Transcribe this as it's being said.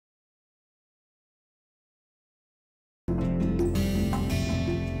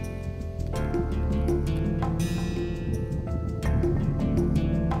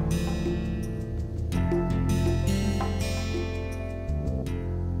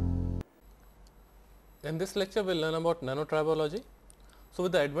In this lecture, we will learn about nanotribology. So,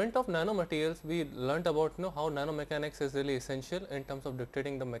 with the advent of nanomaterials, we learnt about how nanomechanics is really essential in terms of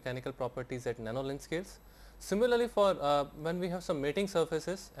dictating the mechanical properties at nanolength scales. Similarly, for when we have some mating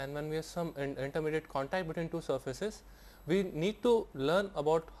surfaces and when we have some intermediate contact between two surfaces, we need to learn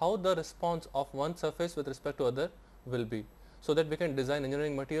about how the response of one surface with respect to other will be, so that we can design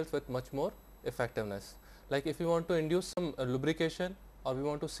engineering materials with much more effectiveness. Like if you want to induce some lubrication, or we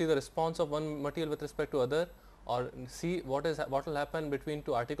want to see the response of one material with respect to other, or see what will happen between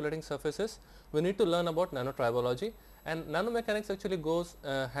two articulating surfaces, we need to learn about nanotribology, and nanomechanics actually goes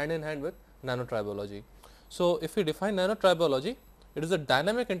hand in hand with nanotribology. So, if we define nanotribology, it is a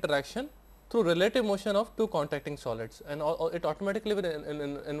dynamic interaction through relative motion of two contacting solids, and it automatically will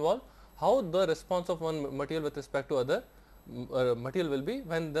involve how the response of one material with respect to other material will be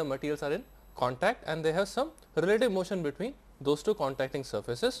when the materials are in contact and they have some relative motion between those two contacting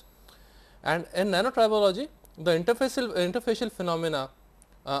surfaces. And in nanotribology, the interfacial phenomena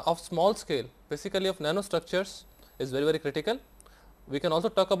of small scale, basically of nanostructures, is very critical. We can also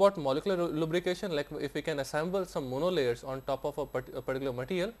talk about molecular lubrication, like if we can assemble some monolayers on top of a particular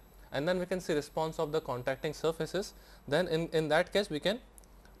material, and then we can see response of the contacting surfaces. Then in that case, we can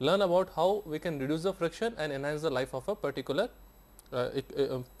learn about how we can reduce the friction and enhance the life of a particular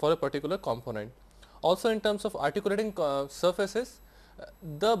for a particular component. Also, in terms of articulating surfaces,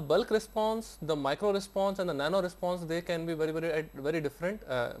 the bulk response, the micro response and the nano response, they can be very different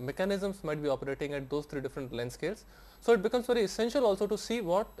mechanisms might be operating at those three different length scales. So, it becomes very essential also to see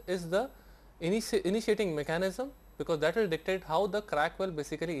what is the initiating mechanism, because that will dictate how the crack will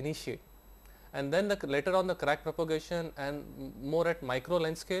basically initiate, and then later on the crack propagation and more at micro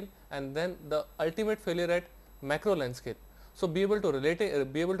length scale, and then the ultimate failure at macro length scale. So, be able to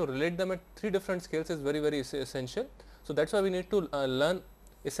relate them at three different scales is very essential. So, that is why we need to learn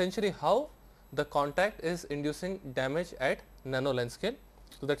essentially how the contact is inducing damage at nano length scale.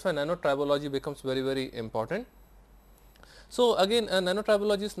 So, that is why nanotribology becomes very important. So, again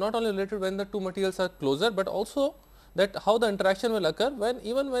nanotribology is not only related when the two materials are closer, but also that how the interaction will occur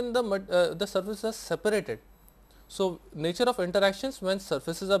even when the surfaces are separated. So, nature of interactions when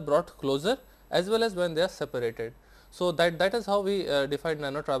surfaces are brought closer as well as when they are separated. So, that is how we define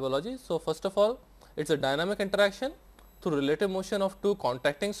nanotribology. So, first of all, it is a dynamic interaction through relative motion of two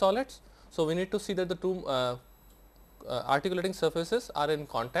contacting solids. So, we need to see that the two articulating surfaces are in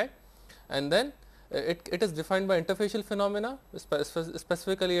contact, and then it is defined by interfacial phenomena,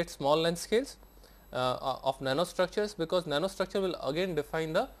 specifically at small length scales of nanostructures, because nanostructure will again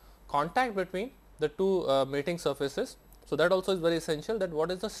define the contact between the two mating surfaces. So, that also is very essential, that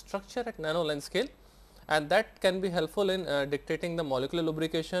what is the structure at nano length scale, and that can be helpful in dictating the molecular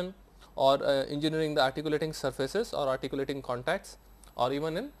lubrication or engineering the articulating surfaces or articulating contacts, or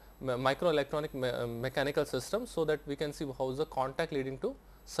even in microelectronic mechanical systems, so that we can see how is the contact leading to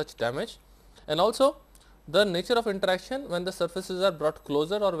such damage. And also the nature of interaction when the surfaces are brought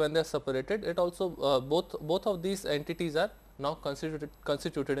closer or when they are separated, it also both of these entities are now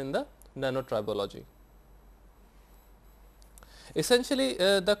constituted in the nanotribology. Essentially,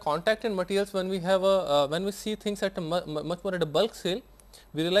 the contact in materials, when we have a when we see things at a much more at a bulk scale,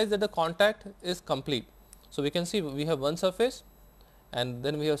 we realize that the contact is complete. So, we can see we have one surface and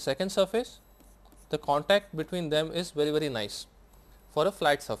then we have second surface. The contact between them is very nice for a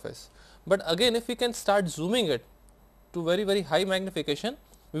flat surface. But again, if we can start zooming it to very high magnification,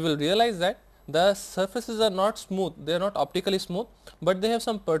 we will realize that the surfaces are not smooth, they are not optically smooth, but they have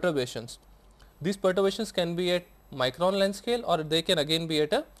some perturbations. These perturbations can be at micron length scale, or they can again be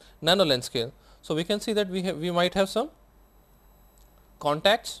at a nano length scale. So, we can see that we might have some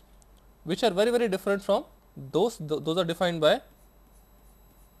contacts which are very different from those are defined by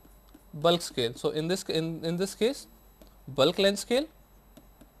bulk scale. So, in this case, bulk length scale,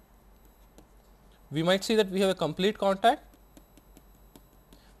 we might see that we have a complete contact,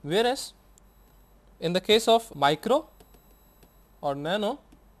 whereas in the case of micro or nano,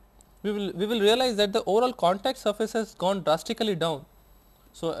 we will realize that the overall contact surface has gone drastically down.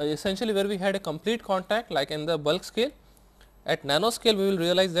 So, essentially where we had a complete contact like in the bulk scale, at nano scale we will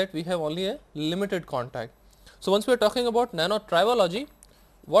realize that we have only a limited contact. So, once we are talking about nanotribology,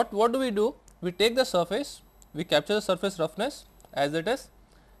 what do? We take the surface, we capture the surface roughness as it is,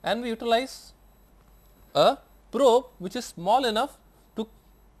 and we utilize a probe which is small enough to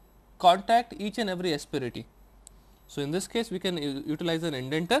contact each and every asperity. So, in this case we can utilize an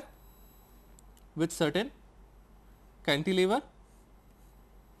indenter with certain cantilever.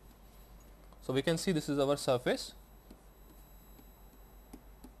 So, we can see this is our surface.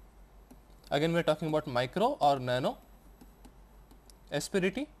 Again we are talking about micro or nano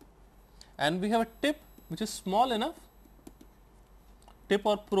asperity, and we have a tip which is small enough, tip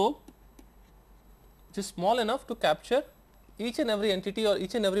or probe which is small enough to capture each and every entity or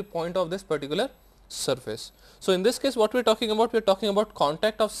each and every point of this particular surface. So, in this case what we are talking about? We are talking about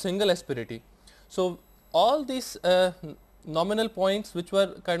contact of single asperity. So, all these nominal points which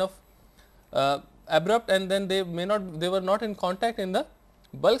were kind of abrupt and then they were not in contact in the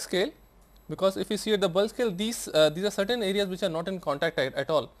bulk scale, because if you see at the bulk scale these are certain areas which are not in contact at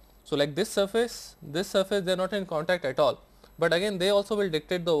all. So, like this surface they are not in contact at all, but again they also will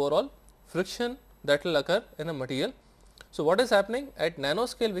dictate the overall friction that will occur in a material. So, what is happening at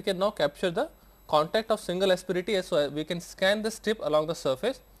nanoscale? We can now capture the contact of single asperity. So, we can scan this tip along the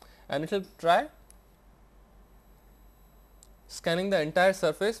surface and it will try scanning the entire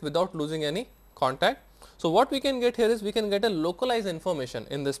surface without losing any contact. So, what we can get here is we can get a localized information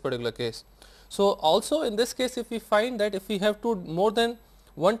in this particular case. So, also in this case if we find that if we have more than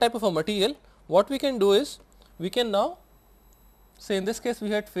one type of a material, what we can do is we can now say in this case we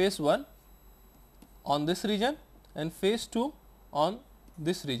had phase 1 on this region and phase 2 on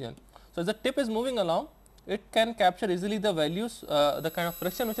this region. So, as the tip is moving along, it can capture easily the values, the kind of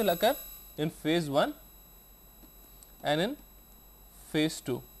friction which will occur in phase 1 and in phase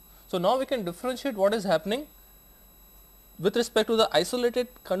 2. So, now we can differentiate what is happening with respect to the isolated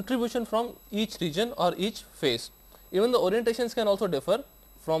contribution from each region or each phase. Even the orientations can also differ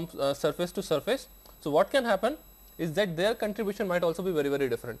from surface to surface. So, what can happen is that their contribution might also be very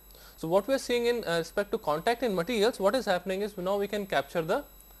different. So, what we are seeing in respect to contact in materials, what is happening is now we can capture the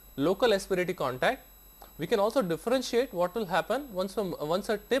local asperity contact. We can also differentiate what will happen once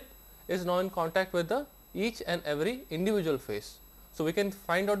a tip is now in contact with the each and every individual phase. So, we can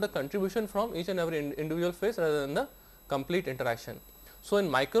find out the contribution from each and every individual phase rather than the complete interaction. So, in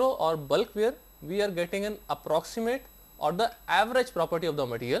micro or bulk wear we are getting an approximate or the average property of the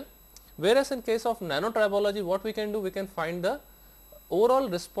material, whereas in case of nanotribology what we can do, we can find the overall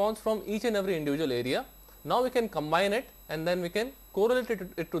response from each and every individual area. Now, we can combine it and then we can correlate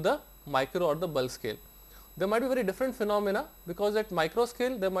it to the micro or the bulk scale. There might be very different phenomena, because at micro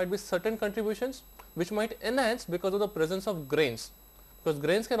scale there might be certain contributions which might enhance because of the presence of grains, because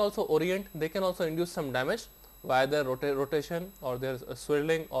grains can also orient, they can also induce some damage via their rotation or their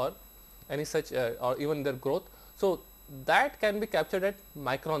swirling or any such or even their growth. So, that can be captured at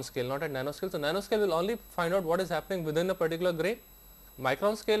micron scale, not at nanoscale. So, nanoscale will only find out what is happening within a particular grain.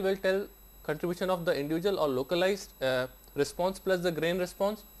 Micron scale will tell contribution of the individual or localized response plus the grain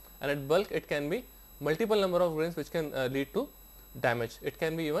response, and at bulk it can be multiple number of grains which can lead to damage. It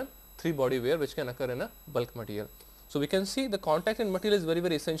can be even 3 body wear which can occur in a bulk material. So, we can see the contact in material is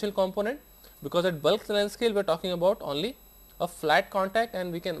very essential component, because at bulk length scale we are talking about only a flat contact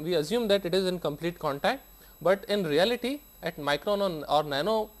and we assume that it is in complete contact, but in reality at micron or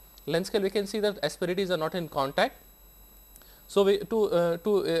nano length scale we can see that asperities are not in contact. So,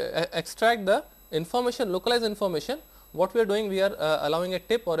 to extract the information, localized information, what we are doing, we are allowing a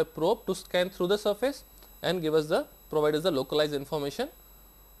tip or a probe to scan through the surface and provide us the localized information,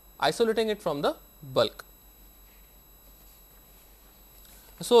 isolating it from the bulk.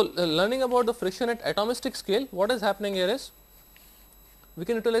 So, learning about the friction at atomistic scale, what is happening here is we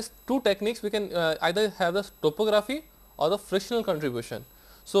can utilize two techniques. We can either have the topography or the frictional contribution.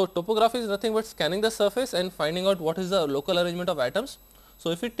 So, topography is nothing but scanning the surface and finding out what is the local arrangement of atoms. So,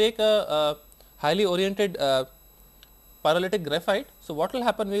 if we take a highly oriented pyrolytic graphite, so what will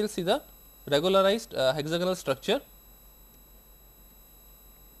happen, we will see the regularized hexagonal structure.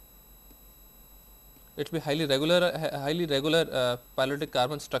 It will be highly regular pyrolytic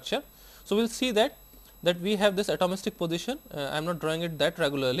carbon structure. So, we will see that we have this atomistic position. I am not drawing it that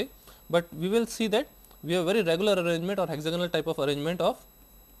regularly, but we will see that we have very regular arrangement or hexagonal type of arrangement of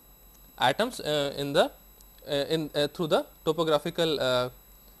atoms through the topographical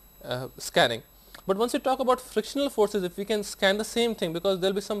scanning. But once we talk about frictional forces, if we can scan the same thing, because there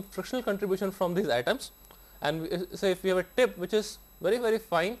will be some frictional contribution from these atoms, and say if we have a tip which is very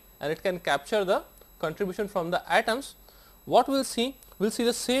fine and it can capture the contribution from the atoms, what we will see? We will see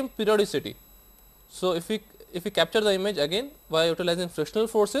the same periodicity. So, if we capture the image again by utilizing frictional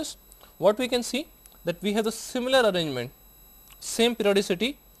forces, what we can see, that we have the similar arrangement, same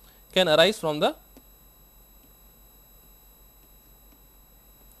periodicity can arise from the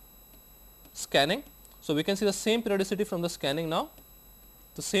scanning. So, we can see the same periodicity from the scanning now,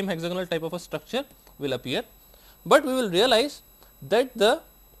 the same hexagonal type of a structure will appear, but we will realize that the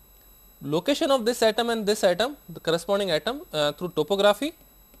location of this atom and this atom, the corresponding atom, through topography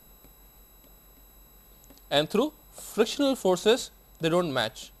and through frictional forces, they do not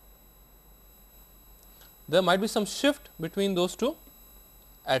match. There might be some shift between those two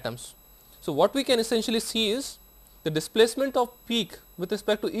atoms. So, what we can essentially see is the displacement of peak with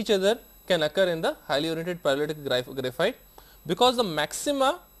respect to each other can occur in the highly oriented pyrolytic graphite, because the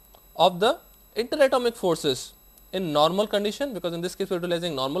maxima of the interatomic forces in normal condition, because in this case we are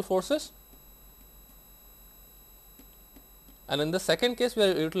utilizing normal forces, and in the second case we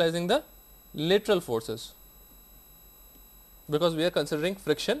are utilizing the lateral forces, because we are considering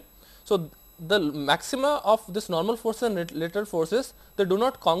friction. So, the maxima of this normal forces and lateral forces, they do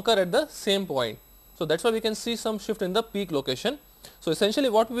not conquer at the same point. So, that is why we can see some shift in the peak location. So, essentially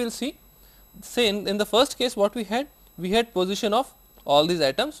what we will see, say in the first case what we had position of all these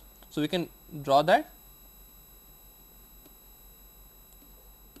atoms. So, we can draw that.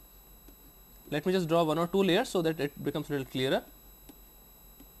 Let me just draw one or two layers so that it becomes a little clearer.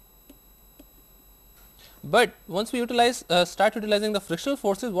 But once we start utilizing the frictional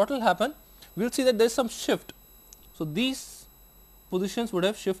forces, what will happen? We will see that there is some shift. So, these positions would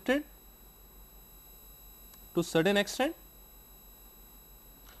have shifted to certain extent,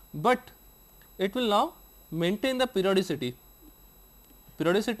 but it will now maintain the periodicity.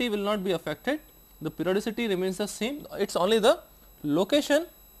 Periodicity will not be affected, the periodicity remains the same, it is only the location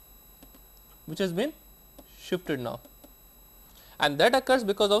which has been shifted now, and that occurs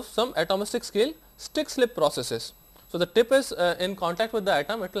because of some atomistic scale stick slip processes. So, the tip is in contact with the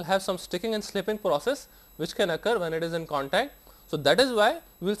atom, it will have some sticking and slipping process which can occur when it is in contact. So, that is why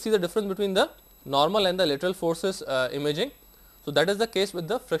we will see the difference between the normal and the lateral forces imaging. So, that is the case with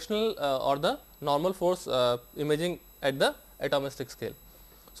the frictional or the normal force imaging at the atomistic scale.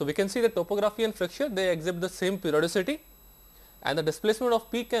 So, we can see the topography and friction, they exhibit the same periodicity, and the displacement of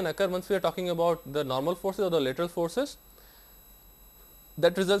peak can occur once we are talking about the normal forces or the lateral forces,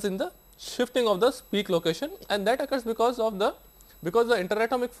 that results in the shifting of the peak location, and that occurs because the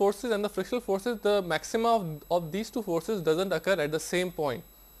interatomic forces and the frictional forces, the maxima of these two forces does not occur at the same point.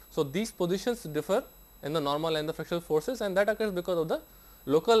 So, these positions differ in the normal and the frictional forces, and that occurs because of the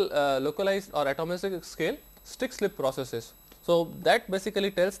localized or atomistic scale stick slip processes. So, that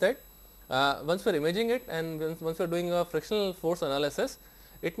basically tells that once we are imaging it and once we are doing a frictional force analysis,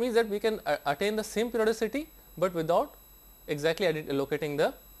 it means that we can attain the same periodicity, but without exactly locating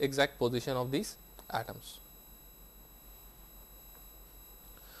the exact position of these atoms.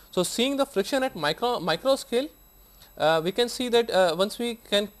 So, seeing the friction at micro scale, we can see that once we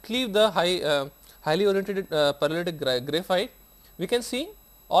can cleave the highly oriented pyrolytic graphite, we can see,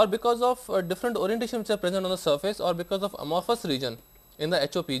 or because of different orientation which are present on the surface, or because of amorphous region in the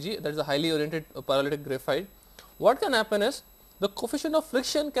HOPG, that is a highly oriented pyrolytic graphite, what can happen is the coefficient of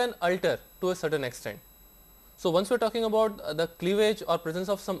friction can alter to a certain extent. So, once we are talking about the cleavage or presence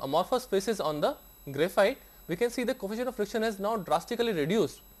of some amorphous phases on the graphite, we can see the coefficient of friction has now drastically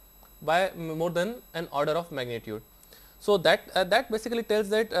reduced by more than an order of magnitude. So, that basically tells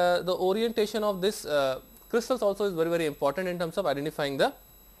that the orientation of this crystals also is very important in terms of identifying the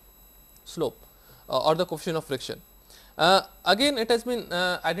slope or the coefficient of friction. Again, it has been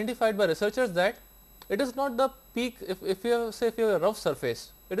identified by researchers that it is not the peak, if you have a rough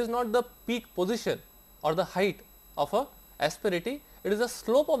surface, it is not the peak position or the height of a asperity, it is the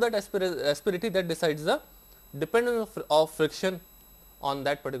slope of that asperity that decides the dependence of friction on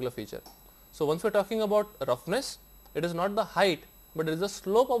that particular feature. So, once we are talking about roughness, it is not the height, but it is the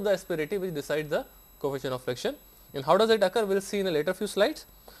slope of the asperity which decides the coefficient of friction. And how does it occur, we will see in a later few slides,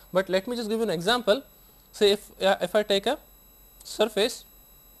 but let me just give you an example. Say if I take a surface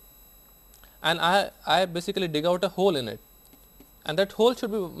and I basically dig out a hole in it, and that hole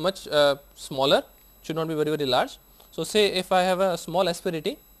should be much smaller, should not be very large. So, say if I have a small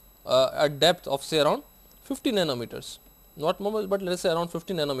asperity a depth of say around 50 nanometers, not more, but let us say around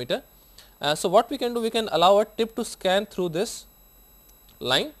 50 nanometer. So, what we can do, we can allow a tip to scan through this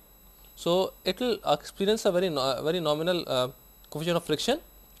line. So, it will experience a very nominal coefficient of friction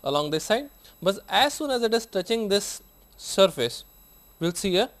along this side, but as soon as it is touching this surface, we will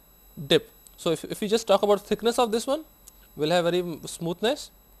see a dip. So, if we just talk about thickness of this one, we will have very smoothness,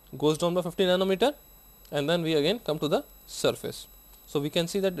 goes down by 50 nanometer, and then we again come to the surface. So, we can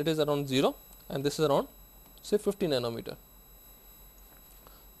see that it is around 0 and this is around say 50 nanometer.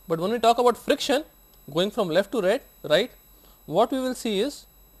 But when we talk about friction going from left to right, what we will see is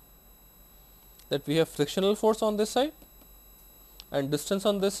that we have frictional force on this side and distance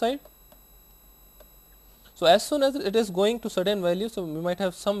on this side. So, as soon as it is going to certain value, so we might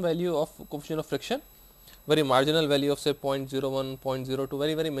have some value of coefficient of friction, very marginal value of say 0.01, 0.02,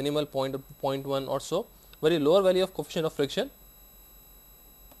 very minimal 0.1 or so, very lower value of coefficient of friction.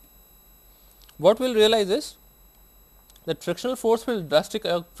 What we will realize is that frictional force will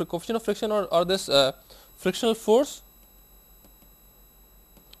coefficient of friction or this frictional force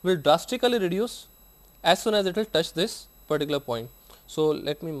will drastically reduce as soon as it will touch this particular point. So,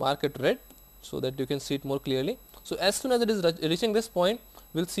 let me mark it red so that you can see it more clearly. So, as soon as it is reaching this point,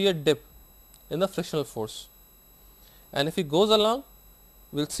 we will see a dip in the frictional force, and if it goes along,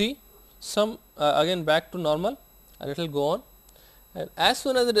 we will see some again back to normal, and it will go on, and as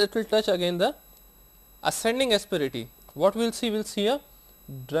soon as it will touch again the ascending asperity, what we will see? We will see a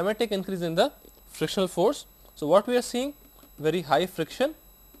dramatic increase in the frictional force. So, what we are seeing? Very high friction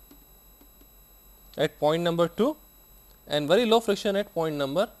at point number 2 and very low friction at point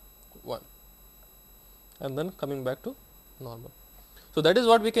number 1, and then coming back to normal. So, that is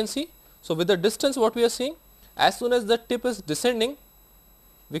what we can see. So, with the distance, what we are seeing, as soon as the tip is descending,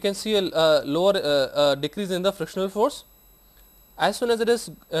 we can see a lower decrease in the frictional force. As soon as it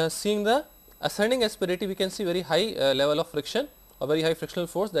is seeing the ascending asperity, we can see very high level of friction or very high frictional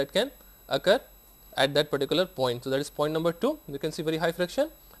force that can occur at that particular point. So, that is point number 2, we can see very high friction.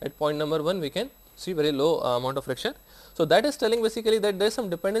 At point number 1, we can see very low amount of friction. So, that is telling basically that there is some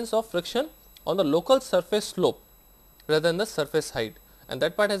dependence of friction on the local surface slope rather than the surface height, and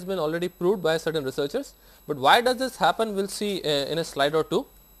that part has been already proved by certain researchers. But why does this happen? We will see in a slide or two.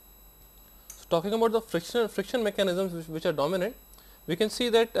 So, talking about the friction mechanisms which are dominant, we can see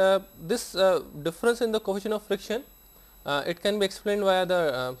that this difference in the coefficient of friction, it can be explained via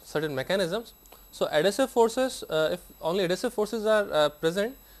the certain mechanisms. So, adhesive forces, if only adhesive forces are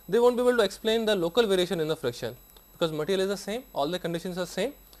present, they will not be able to explain the local variation in the friction, because material is the same, all the conditions are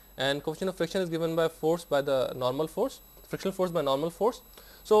same, and coefficient of friction is given by force by the normal force, frictional force by normal force.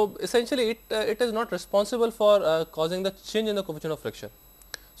 So, essentially it is not responsible for causing the change in the coefficient of friction.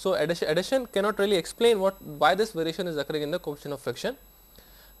 So, addition cannot really explain why this variation is occurring in the coefficient of friction.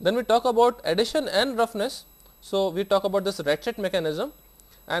 Then we talk about addition and roughness. So, we talk about this ratchet mechanism,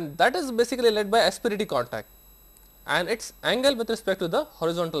 and that is basically led by asperity contact and its angle with respect to the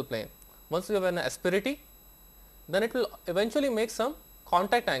horizontal plane. Once we have an asperity, then it will eventually make some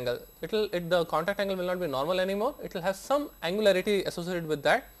contact angle. The contact angle will not be normal anymore, it will have some angularity associated with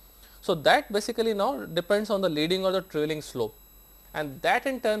that. So, that basically now depends on the leading or the trailing slope, and that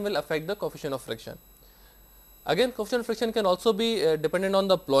in turn will affect the coefficient of friction. Again, coefficient of friction can also be dependent on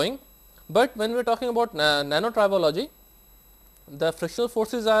the plowing, but when we are talking about nanotribology, the frictional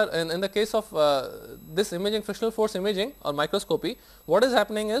forces are in the case of this imaging, frictional force imaging or microscopy, what is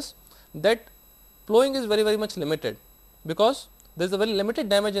happening is that plowing is very much limited, because there is a very limited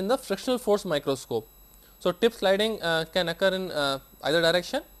damage in the frictional force microscope. So, tip sliding can occur in either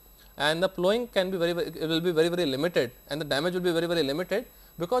direction, and the plowing can be it will be very limited, and the damage will be very limited,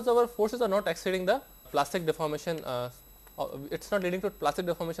 because our forces are not exceeding the plastic deformation, it is not leading to plastic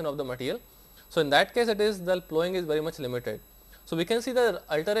deformation of the material. So, in that case it is the plowing is very much limited. So, we can see the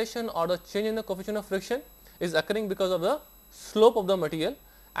alteration or the change in the coefficient of friction is occurring because of the slope of the material,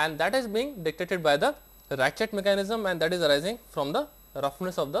 and that is being dictated by the ratchet mechanism, and that is arising from the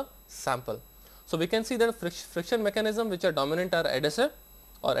roughness of the sample. So, we can see that friction mechanism which are dominant are adhesive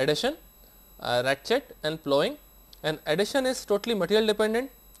or adhesion, ratchet and plowing, and adhesion is totally material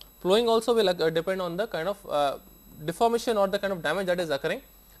dependent. Plowing also will depend on the kind of deformation or the kind of damage that is occurring,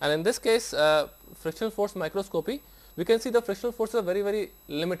 and in this case frictional force microscopy, we can see the frictional forces are very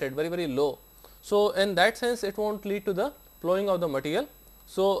limited, very low. So, in that sense it will not lead to the plowing of the material.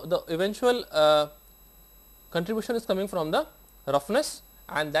 So, the eventual contribution is coming from the roughness,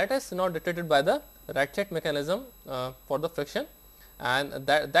 and that is now dictated by the ratchet mechanism for the friction, and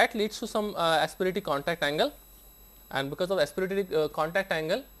that leads to some asperity contact angle, and because of asperity contact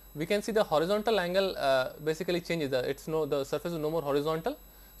angle, we can see the horizontal angle basically changes. The surface is no more horizontal.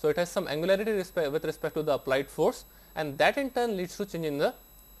 So, it has some angularity with respect to the applied force, and that in turn leads to change in the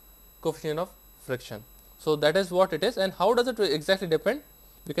coefficient of friction. So, that is what it is, and how does it exactly depend?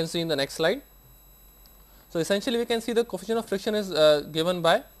 We can see in the next slide. So, essentially we can see the coefficient of friction is given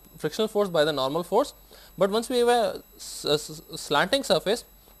by frictional force by the normal force, but once we have a slanting surface,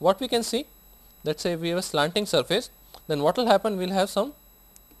 what we can see, let us say we have a slanting surface, then what will happen, we will have some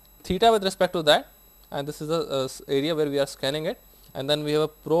theta with respect to that, and this is the area where we are scanning it, and then we have a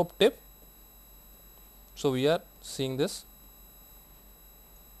probe tip. So, we are seeing this.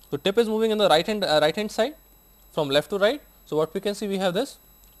 So, tip is moving in the right hand side from left to right. So, what we can see, we have this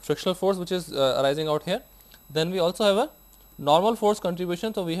frictional force which is arising out here. Then we also have a normal force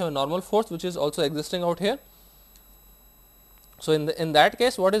contribution. So, we have a normal force which is also existing out here. So, in that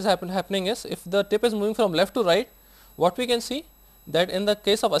case, what is happening is, if the tip is moving from left to right, what we can see that in the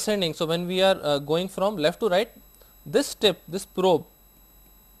case of ascending, so when we are going from left to right, this tip, this probe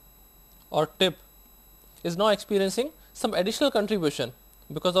or tip is now experiencing some additional contribution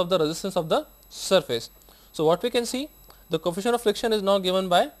because of the resistance of the surface. So, what we can see, the coefficient of friction is now given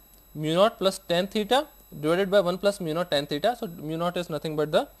by mu naught plus tan theta divided by 1 plus mu naught tan theta. So, mu naught is nothing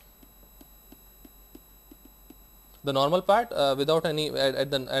but the normal part without any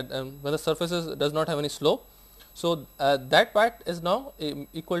when the surface does not have any slope. So, that part is now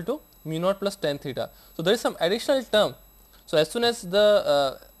equal to mu naught plus tan theta. So, there is some additional term. So, as soon as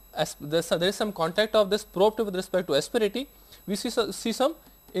the there is some contact of this probe tip with respect to asperity, we see some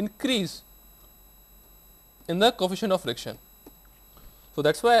increase in the coefficient of friction. So,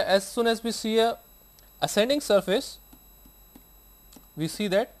 that is why as soon as we see a ascending surface, we see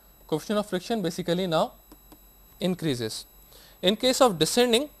that coefficient of friction basically now increases. In case of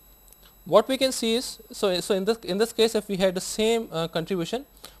descending, what we can see is, so in this case, if we had the same contribution,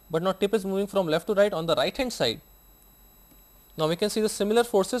 but now tip is moving from left to right on the right hand side. Now, we can see the similar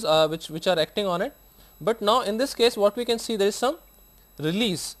forces which are acting on it, but now in this case what we can see, there is some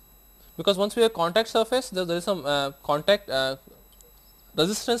release, because once we have contact surface, there is some contact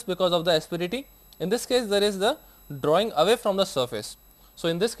resistance because of the asperity. In this case, there is the drawing away from the surface. So,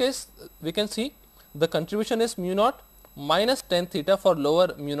 in this case we can see the contribution is mu naught minus tan theta for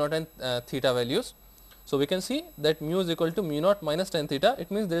lower mu naught and theta values. So, we can see that mu is equal to mu naught minus tan theta.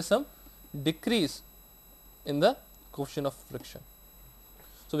 It means there is some decrease in the coefficient of friction.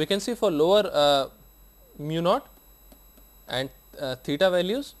 So, we can see for lower mu naught and theta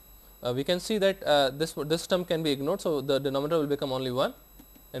values, we can see that this term can be ignored. So, the denominator will become only 1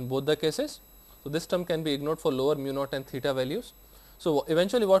 in both the cases. So, this term can be ignored for lower mu naught and theta values. So,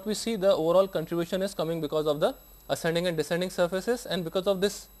 eventually what we see, the overall contribution is coming because of the ascending and descending surfaces, and because of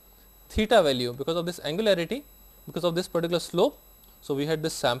this theta value, because of this angularity, because of this particular slope. So, we had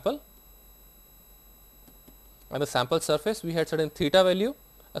this sample, and the sample surface we had certain theta value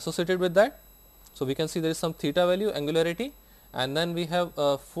associated with that. So, we can see there is some theta value, angularity, and then we have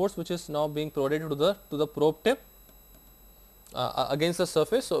a force which is now being provided to the probe tip against the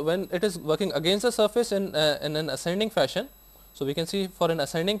surface. So, when it is working against the surface in an ascending fashion, so we can see for an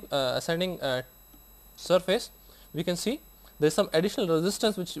ascending surface, we can see there is some additional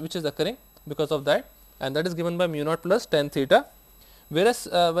resistance which is occurring because of that, and that is given by mu naught plus tan theta. Whereas,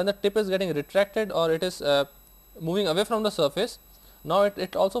 when the tip is getting retracted or it is moving away from the surface, now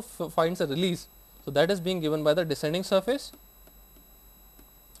it also finds a release. So, that is being given by the descending surface,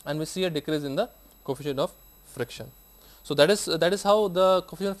 and we see a decrease in the coefficient of friction. So, that is how the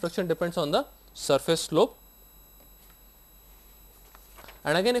coefficient of friction depends on the surface slope.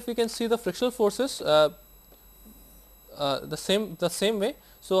 And again, if we can see the frictional forces the same way.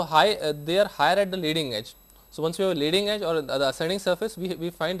 So, they are higher at the leading edge. So, once we have a leading edge or the ascending surface, we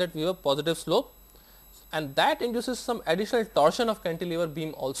find that we have a positive slope, and that induces some additional torsion of cantilever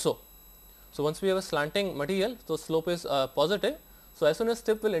beam also. So, once we have a slanting material, so slope is positive. So, as soon as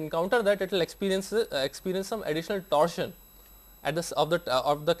tip will encounter that, it will experience some additional torsion at of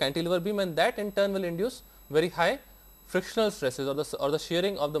the cantilever beam, and that in turn will induce very high frictional stresses, or the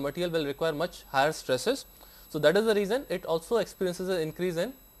shearing of the material will require much higher stresses. So, that is the reason it also experiences an increase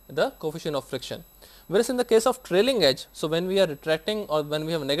in the coefficient of friction. Whereas, in the case of trailing edge, so when we are retracting or when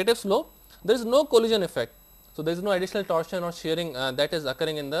we have a negative slope, there is no collision effect. So, there is no additional torsion or shearing that is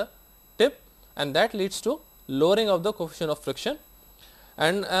occurring in the tip, and that leads to lowering of the coefficient of friction.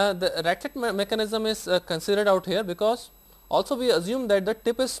 And the ratchet mechanism is considered out here, because also we assume that the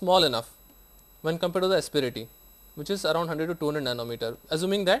tip is small enough when compared to the asperity, which is around 100 to 200 nanometer.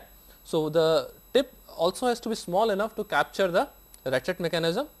 Assuming that, so the tip also has to be small enough to capture the ratchet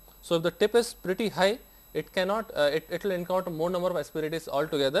mechanism. So, if the tip is pretty high, it cannot it will encounter more number of asperities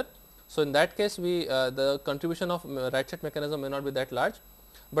altogether. So, in that case, the contribution of ratchet mechanism may not be that large,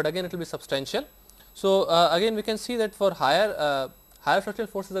 but again it will be substantial. So, again we can see that for higher frictional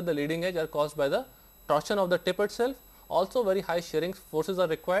forces at the leading edge are caused by the torsion of the tip itself. Also, very high shearing forces are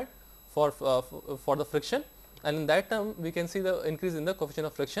required for the friction, and in that term we can see the increase in the coefficient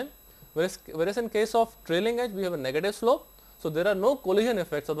of friction. Whereas in case of trailing edge, we have a negative slope. So, there are no collision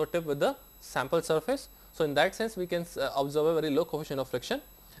effects of the tip with the sample surface. So, in that sense we can observe a very low coefficient of friction,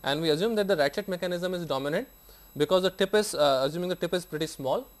 and we assume that the ratchet mechanism is dominant, because the tip is assuming the tip is pretty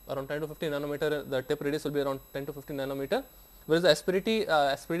small, around 10 to 15 nanometer, the tip radius will be around 10 to 15 nanometer, whereas the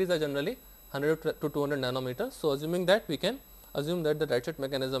asperities are generally 100 to 200 nanometers. So, assuming that, we can assume that the ratchet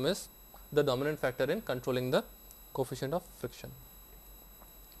mechanism is the dominant factor in controlling the coefficient of friction.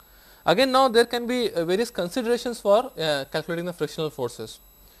 Again, now there can be various considerations for calculating the frictional forces.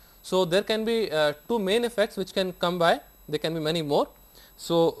 So, there can be two main effects which can come by, there can be many more.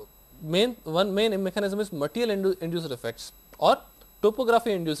 So, one main mechanism is material induced effects or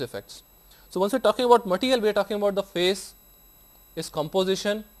topography induced effects. So, once we are talking about material, we are talking about the phase, its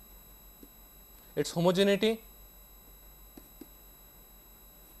composition, its homogeneity,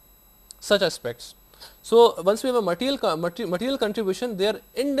 such aspects. So, once we have a material contribution, they are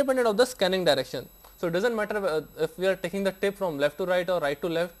independent of the scanning direction. So, it does not matter if we are taking the tip from left to right or right to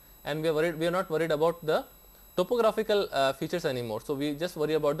left, and we are not worried about the topographical features anymore. So, we just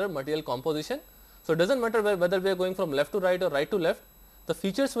worry about the material composition. So, it does not matter whether we are going from left to right or right to left, the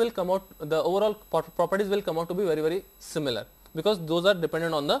features will come out, the overall properties will come out to be very similar, because those are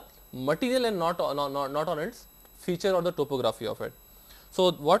dependent on the material and not on its feature or the topography of it.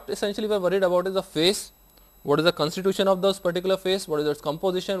 So, what essentially we are worried about is the phase, what is the constitution of those particular phase, what is its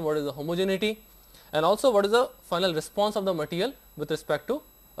composition, what is the homogeneity, and also what is the final response of the material with respect to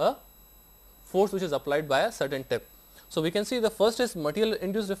a force which is applied by a certain tip. So, we can see the first is material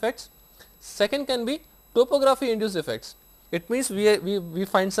induced effects, second can be topography induced effects. It means we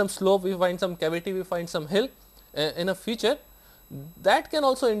find some slope, we find some cavity, we find some hill in a feature, that can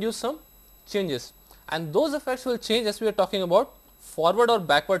also induce some changes, and those effects will change as we are talking about forward or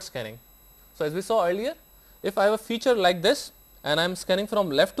backward scanning. So, as we saw earlier, if I have a feature like this and I am scanning from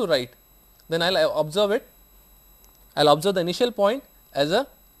left to right, then I will observe it, I will observe the initial point as a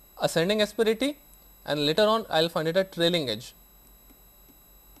ascending asperity, and later on I will find it a trailing edge,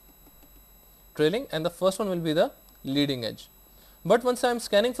 and the first one will be the leading edge. But once I am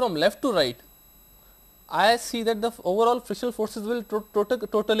scanning from left to right, I see that the overall frictional forces will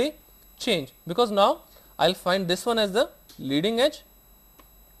totally change, because now I will find this one as the leading edge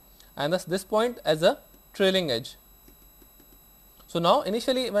and this point as a trailing edge. So, now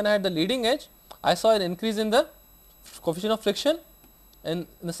initially when I had the leading edge, I saw an increase in the coefficient of friction, and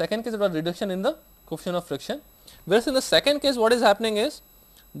in the second case it was reduction in the coefficient of friction, whereas in the second case what is happening is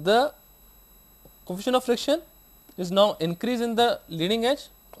the coefficient of friction is now increase in the leading edge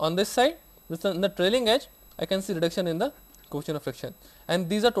on this side, in the trailing edge I can see reduction in the coefficient of friction, and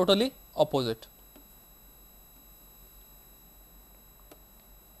these are totally opposite.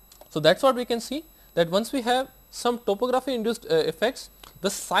 So, that is what we can see, that once we have some topography induced effects, the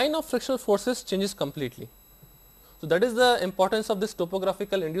sign of frictional forces changes completely. So, that is the importance of this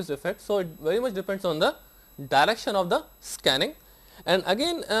topographical induced effect. So, it very much depends on the direction of the scanning. And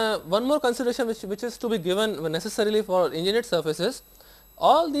again one more consideration which is to be given necessarily for engineered surfaces,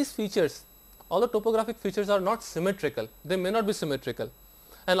 all these features, all the topographic features are not symmetrical, they may not be symmetrical,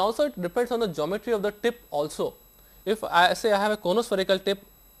 and also it depends on the geometry of the tip also. If I say I have a conospherical tip,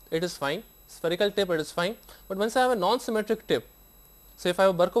 it is fine, spherical tip, it is fine, but once I have a non-symmetric tip, say if I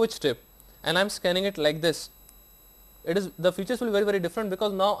have a Berkowitz tip and I am scanning it like this, it is, the features will be very different,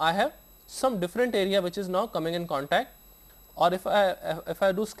 because now I have some different area which is now coming in contact. Or if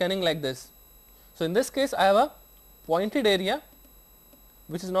I do scanning like this, so in this case I have a pointed area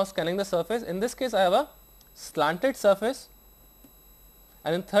which is now scanning the surface, in this case I have a slanted surface,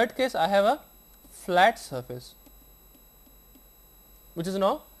 and in third case I have a flat surface which is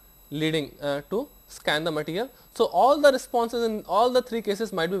now leading to scan the material. So, all the responses in all the three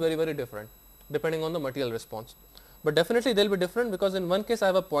cases might be very different depending on the material response, but definitely they will be different, because in one case I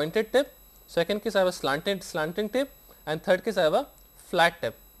have a pointed tip, second case I have a slanting tip, and third case I have a flat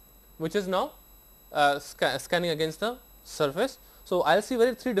tip which is now scanning against the surface. So, I will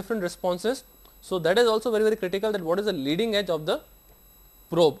see three different responses. So, that is also very critical, that what is the leading edge of the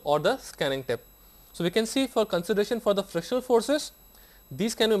probe or the scanning tip. So, we can see for consideration for the frictional forces,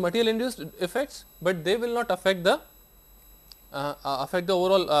 these can be material induced effects, but they will not affect the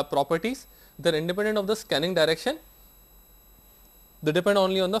overall properties, they are independent of the scanning direction, they depend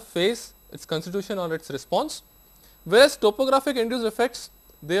only on the phase, its constitution or its response. Whereas topographic induced effects,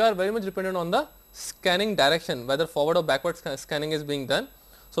 they are very much dependent on the scanning direction, whether forward or backward scanning is being done.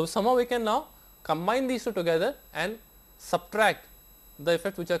 So, somehow we can now combine these two together and subtract the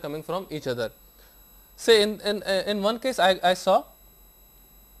effects which are coming from each other. Say in one case I saw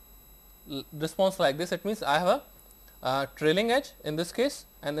response like this, it means I have a trailing edge in this case,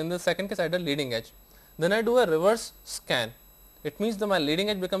 and in the second case I had a leading edge. Then I do a reverse scan, it means my leading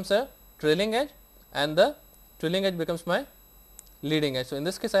edge becomes a trailing edge and the trailing edge becomes my leading edge. So, in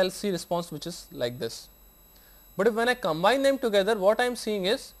this case I will see response which is like this. But if when I combine them together, what I am seeing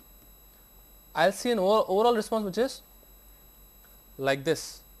is I will see an overall response which is like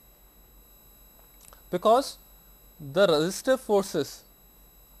this, because the resistive forces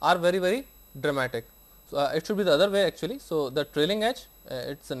are very dramatic. So, it should be the other way actually. So, the trailing edge,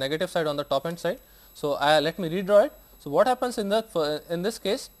 it is the negative side on the top hand side. So, let me redraw it. So, what happens in this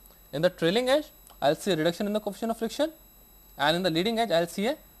case, in the trailing edge I will see a reduction in the coefficient of friction, and in the leading edge I will see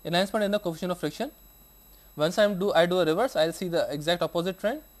a enhancement in the coefficient of friction. Once I do a reverse, I will see the exact opposite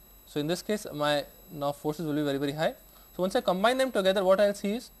trend. So, in this case my now forces will be very high. So, once I combine them together, what I will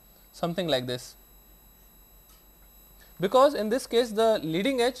see is something like this, because in this case the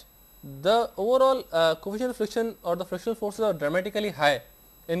leading edge the overall coefficient of friction or the frictional forces are dramatically high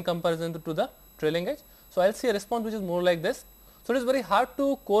in comparison to the trailing edge. So, I will see a response which is more like this. So, it is very hard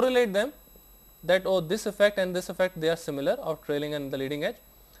to correlate them, that oh, this effect and this effect they are similar of trailing and the leading edge.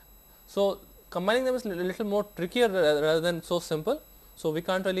 So, combining them is little more trickier rather than so simple. So, we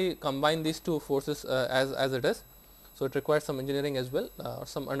can't really combine these two forces as it is. So, it requires some engineering as well or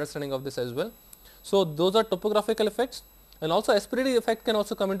some understanding of this as well. So, those are topographical effects, and also asperity effect can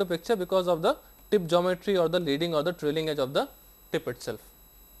also come into picture because of the tip geometry or the leading or the trailing edge of the tip itself.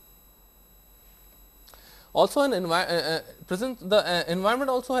 Also, the environment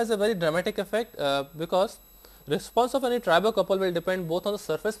also has a very dramatic effect because response of any tribocouple will depend both on the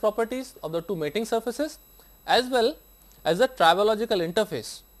surface properties of the two mating surfaces as well as the tribological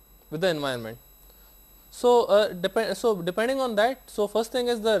interface with the environment. So, depending on that, so first thing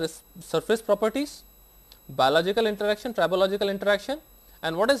is the surface properties, biological interaction, tribological interaction,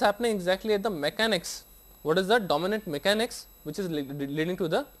 and what is happening exactly at the mechanics, what is the dominant mechanics which is leading to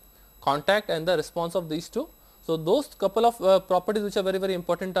the contact and the response of these two. So, those couple of properties which are very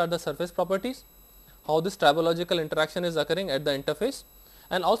important are the surface properties, how this tribological interaction is occurring at the interface,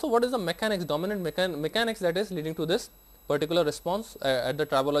 and also what is the mechanics, dominant mechanics that is leading to this particular response at the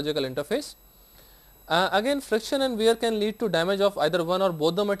tribological interface. Again, friction and wear can lead to damage of either one or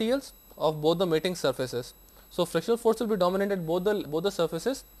both the materials of both the mating surfaces. So, frictional force will be dominant at both the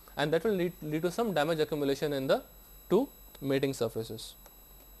surfaces, and that will lead to some damage accumulation in the two mating surfaces.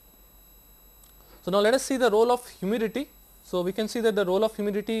 So, now let us see the role of humidity. So, we can see that the role of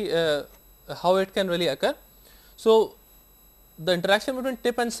humidity, how it can really occur. So, the interaction between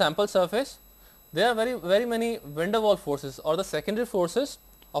tip and sample surface, there are very many van der Waals forces or the secondary forces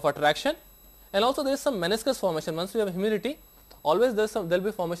of attraction, and also there is some meniscus formation. Once we have humidity, always there will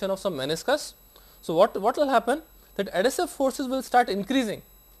be formation of some meniscus. So, what will happen, that adhesive forces will start increasing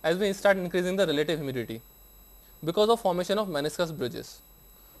as we start increasing the relative humidity because of formation of meniscus bridges.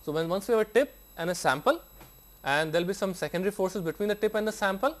 So, once we have a tip and a sample, and there will be some secondary forces between the tip and the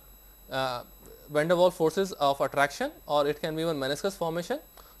sample, van der Waals forces of attraction, or it can be even meniscus formation.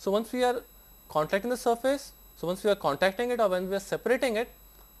 So, once we are contacting the surface, so once we are contacting it or when we are separating it,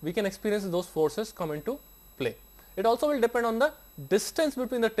 we can experience those forces come into play. It also will depend on the distance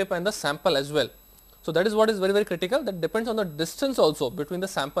between the tip and the sample as well. So, that is what is very critical, that depends on the distance also between the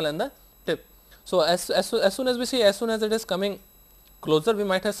sample and the tip. So, as soon as we see, as soon as it is coming closer, we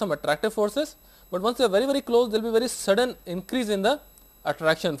might have some attractive forces, but once they are very close, there will be very sudden increase in the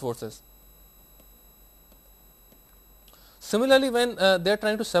attraction forces. Similarly, when they are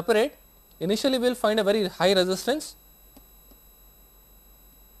trying to separate, initially we will find a very high resistance,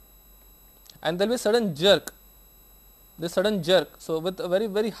 and there will be sudden jerk, this sudden jerk. So, with a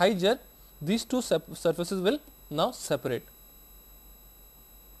very high jerk, these two surfaces will now separate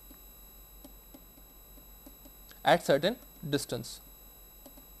at certain distance.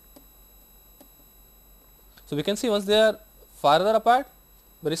 So, we can see once they are farther apart,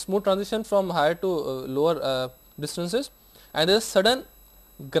 very smooth transition from higher to lower distances, and there is sudden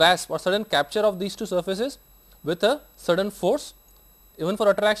grasp or sudden capture of these two surfaces with a sudden force even for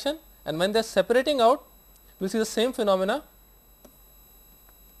attraction, and when they are separating out, we will see the same phenomena.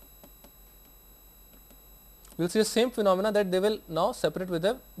 We will see the same phenomena that they will now separate with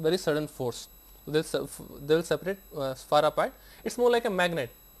a very sudden force. So, they will separate far apart. It is more like a magnet.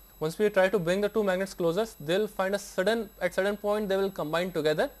 Once we try to bring the two magnets closer, they will find at certain point they will combine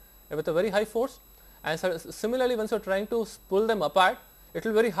together with a very high force, and similarly once you are trying to pull them apart, it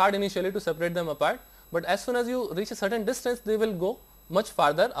will be very hard initially to separate them apart, but as soon as you reach a certain distance, they will go much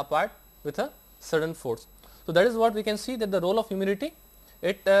farther apart with a sudden force. So, that is what we can see, that the role of humidity,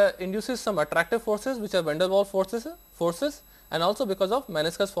 it induces some attractive forces which are van der Waals forces, and also because of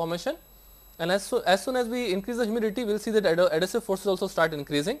meniscus formation, and as soon as we increase the humidity, we will see that adhesive forces also start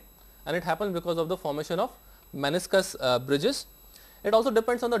increasing, and it happens because of the formation of meniscus bridges. It also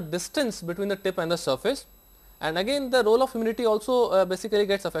depends on the distance between the tip and the surface, and again the role of humidity also basically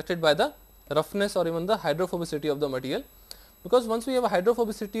gets affected by the roughness or even the hydrophobicity of the material, because once we have a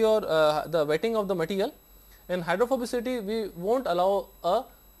hydrophobicity or the wetting of the material, in hydrophobicity we won't allow a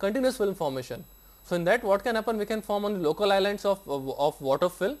continuous film formation. So, in that what can happen, we can form only local islands of water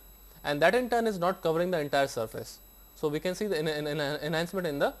film, and that in turn is not covering the entire surface. So, we can see the enhancement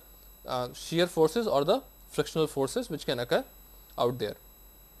in the shear forces or the frictional forces which can occur out there.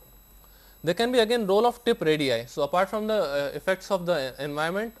 There can be again role of tip radii. So, apart from the effects of the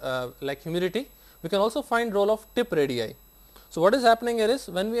environment like humidity, we can also find role of tip radii. So, what is happening here is,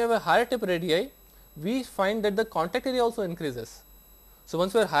 when we have a higher tip radii, we find that the contact area also increases. So,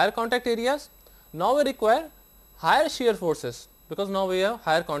 once we have higher contact areas, now we require higher shear forces because now we have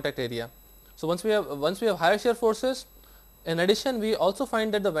higher contact area. So, once we have higher shear forces, in addition we also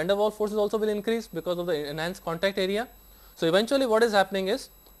find that the van der Waals forces also will increase because of the enhanced contact area. So, eventually what is happening is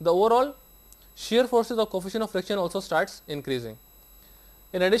the overall shear forces or coefficient of friction also starts increasing.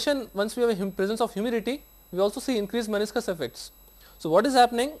 In addition, once we have a presence of humidity, we also see increased meniscus effects. So, what is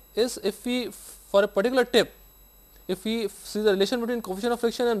happening is, if we for a particular tip, if we see the relation between coefficient of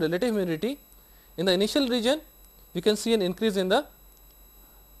friction and relative humidity, in the initial region we can see an increase in the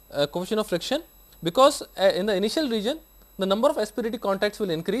coefficient of friction, because in the initial region the number of aspirative contacts will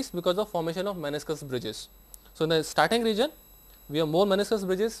increase because of formation of meniscus bridges. So, in the starting region we have more meniscus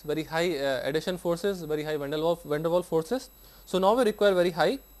bridges, very high adhesion forces, very high van der Waals forces. So, now we require very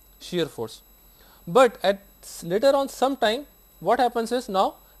high shear force, but at later on some time what happens is,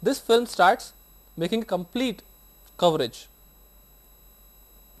 now this film starts making complete coverage,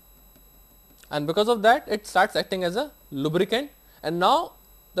 and because of that it starts acting as a lubricant, and now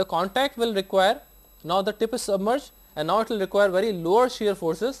the contact will require, now the tip is submerged and now it will require very lower shear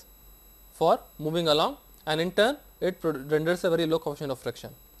forces for moving along, and in turn it renders a very low coefficient of friction.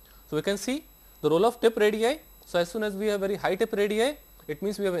 So, we can see the role of tip radii. So, as soon as we have very high tip radii, it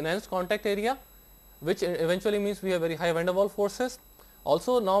means we have enhanced contact area, which eventually means we have very high van der Waals forces.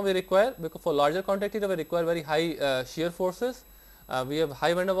 Also, now we require, because for larger contact area we require very high shear forces, we have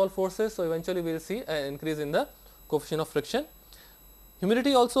high van der Waals forces. So, eventually we will see an increase in the coefficient of friction.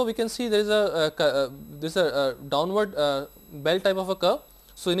 Humidity also, we can see there is a downward bell type of a curve.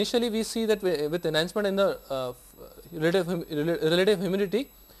 So, initially we see that with enhancement in the relative humidity,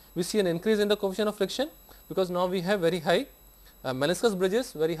 we see an increase in the coefficient of friction, because now we have very high meniscus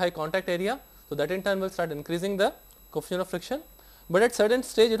bridges, very high contact area. So, that in turn will start increasing the coefficient of friction, but at certain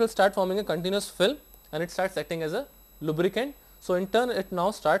stage it will start forming a continuous film and it starts acting as a lubricant. So, in turn it now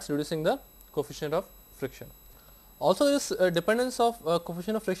starts reducing the coefficient of friction. Also, this dependence of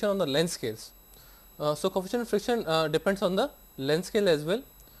coefficient of friction on the length scales. So, coefficient of friction depends on the length scale as well.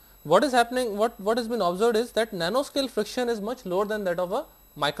 What is happening, what has been observed is that nanoscale friction is much lower than that of a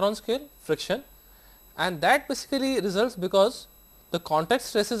micron scale friction, and that basically results because the contact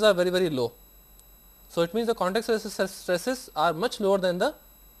stresses are very low. So, it means the contact stresses are much lower than the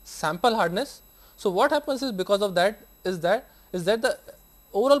sample hardness. So, what happens is, because of that is that the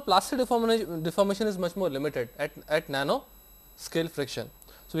overall plastic deformation is much more limited at nano scale friction.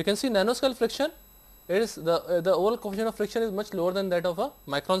 So, we can see nanoscale friction, it is the overall coefficient of friction is much lower than that of a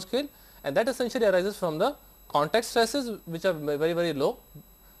micron scale, and that essentially arises from the contact stresses which are very low,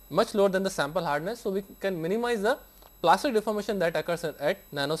 much lower than the sample hardness. So, we can minimize the plastic deformation that occurs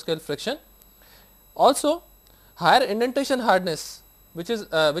at nanoscale friction. Also, higher indentation hardness which is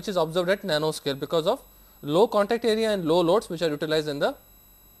observed at nanoscale because of low contact area and low loads which are utilized in the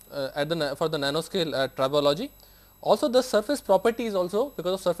for the nanoscale tribology. Also, the surface properties also,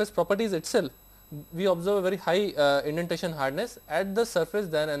 because of surface properties itself, we observe a very high indentation hardness at the surface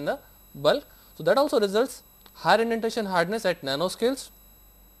than in the bulk. So, that also results higher indentation hardness at nanoscales.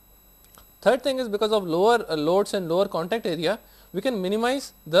 Third thing is, because of lower loads and lower contact area, we can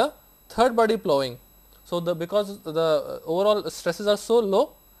minimize the third body plowing. So, because the overall stresses are so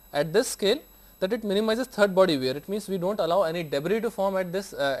low at this scale that it minimizes third body wear. It means we do not allow any debris to form at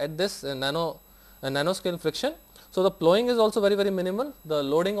this nanoscale friction. So, the plowing is also very minimal, the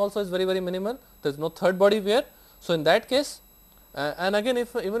loading also is very minimal, there is no third body wear. So, in that case, and again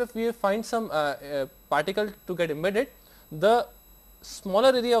even if we find some particle to get embedded, the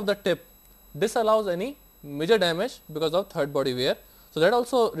smaller area of the tip disallows any major damage because of third body wear. So, that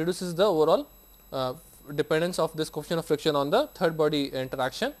also reduces the overall dependence of this coefficient of friction on the third body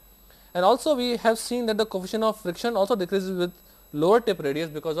interaction. And also we have seen that the coefficient of friction also decreases with lower tip radius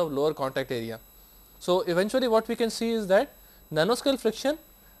because of lower contact area. So, eventually what we can see is that nanoscale friction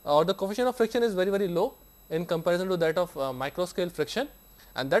or the coefficient of friction is very low in comparison to that of microscale friction,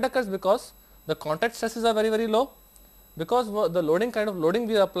 and that occurs because the contact stresses are very low, because the loading kind of loading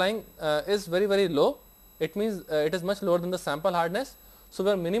we are applying is very low. It means it is much lower than the sample hardness. So,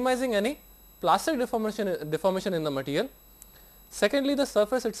 we are minimizing any plastic deformation in the material. Secondly, the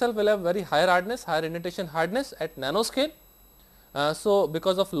surface itself will have very higher hardness, higher indentation hardness at nanoscale. So,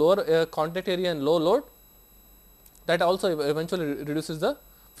 because of lower contact area and low load, that also eventually reduces the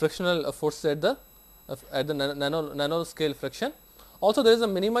frictional forces at the nanoscale friction. Also, there is a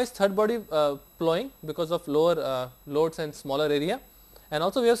minimized third body plowing because of lower loads and smaller area, and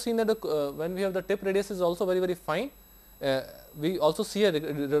also we have seen that when we have the tip radius is also very fine, we also see a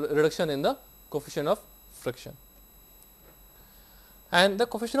reduction in the coefficient of friction. And the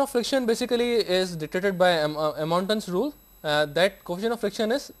coefficient of friction basically is dictated by Amonton's rule, that coefficient of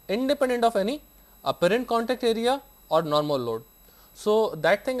friction is independent of any apparent contact area or normal load. So,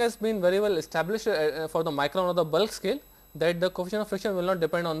 that thing has been very well established for the micron or the bulk scale, that the coefficient of friction will not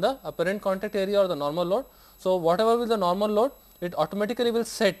depend on the apparent contact area or the normal load. So, whatever will the normal load, it automatically will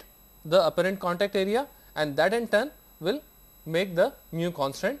set the apparent contact area, and that in turn will make the mu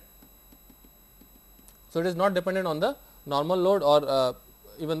constant. So, it is not dependent on the normal load or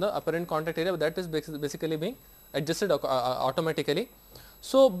even the apparent contact area, but that is basically being adjusted automatically.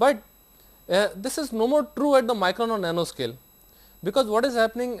 So, but this is no more true at the micron or nano scale, because what is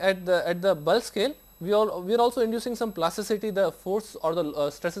happening at the bulk scale, we are also inducing some plasticity. The force or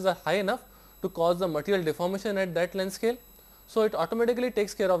the stresses are high enough to cause the material deformation at that length scale. So, it automatically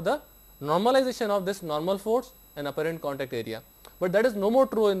takes care of the normalization of this normal force and apparent contact area, but that is no more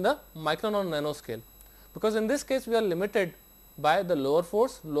true in the micron or nano scale, because in this case we are limited by the lower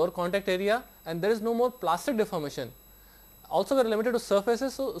force, lower contact area, and there is no more plastic deformation. Also we are limited to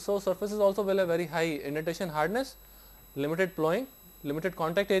surfaces, so surfaces also will have very high indentation hardness, limited plowing, limited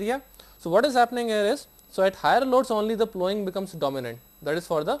contact area. So, what is happening here is, so at higher loads only the plowing becomes dominant, that is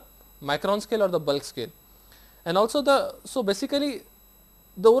for the micron scale or the bulk scale, and also the, so basically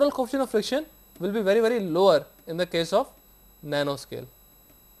the overall coefficient of friction will be very lower in the case of nano scale.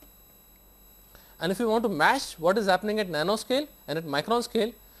 And if we want to match what is happening at nano scale and at micron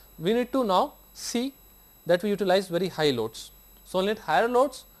scale, we need to now see that we utilize very high loads. So, only at higher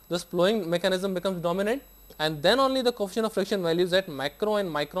loads this plowing mechanism becomes dominant, and then only the coefficient of friction values at micro and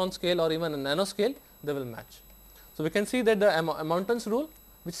micron scale or even a nano scale, they will match. So, we can see that the Amounton's rule,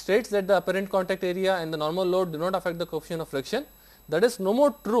 which states that the apparent contact area and the normal load do not affect the coefficient of friction, that is no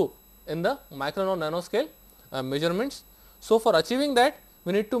more true in the micron or nano scale measurements. So, for achieving that,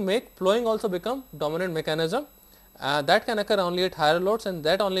 we need to make plowing also become dominant mechanism, that can occur only at higher loads, and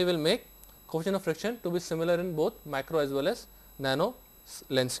that only will make coefficient of friction to be similar in both micro as well as nano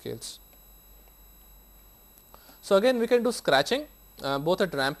length scales. So, again we can do scratching both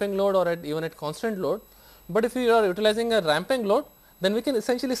at ramping load or at even at constant load, but if we are utilizing a ramping load, then we can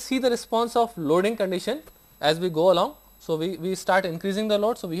essentially see the response of loading condition as we go along. So, we start increasing the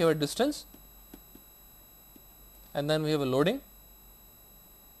load. So, we have a distance and then we have a loading.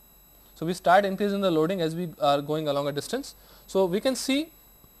 So, we start increasing the loading as we are going along a distance. So, we can see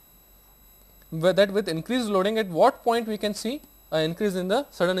that with increased loading, at what point we can see an increase in the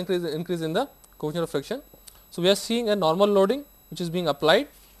sudden increase in the coefficient of friction. So, we are seeing a normal loading which is being applied.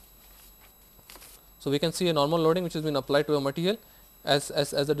 So, we can see a normal loading which is being applied to a material as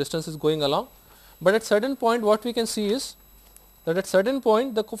the distance is going along, but at certain point what we can see is that at certain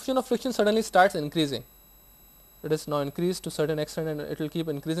point the coefficient of friction suddenly starts increasing. It is now increased to certain extent and it will keep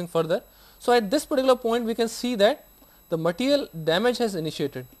increasing further. So, at this particular point we can see that the material damage has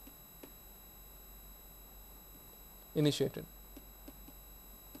initiated.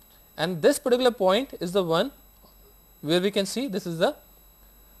 And this particular point is the one where we can see this is the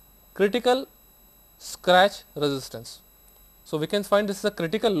critical scratch resistance. So, we can find this is a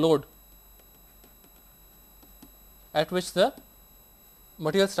critical load at which the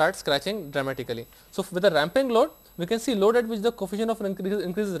material starts scratching dramatically. So, with a ramping load, we can see load at which the coefficient of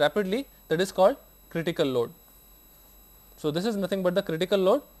increases rapidly, that is called critical load. So, this is nothing but the critical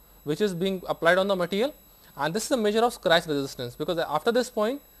load which is being applied on the material, and this is a measure of scratch resistance, because after this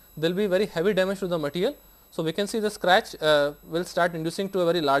point there will be very heavy damage to the material. So, we can see the scratch will start inducing to a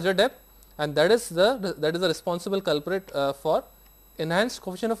very larger depth, and that is the responsible culprit for enhanced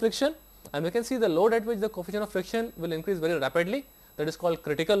coefficient of friction, and we can see the load at which the coefficient of friction will increase very rapidly, that is called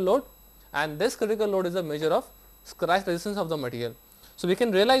critical load, and this critical load is a measure of scratch resistance of the material. So, we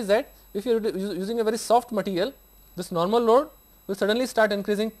can realize that if you are using a very soft material, this normal load will suddenly start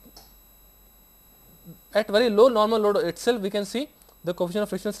increasing. At very low normal load itself we can see the coefficient of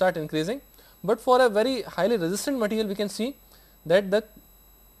friction start increasing, but for a very highly resistant material we can see that the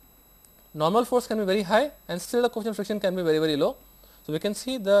normal force can be very high and still the coefficient of friction can be very low. So, we can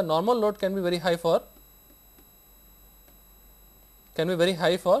see the normal load can be very high for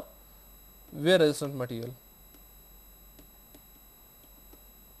wear resistant material,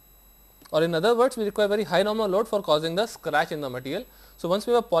 or in other words we require very high normal load for causing the scratch in the material. So, once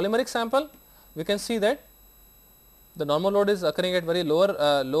we have a polymeric sample, we can see that the normal load is occurring at very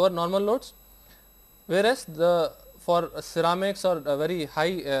lower normal loads, whereas for ceramics or very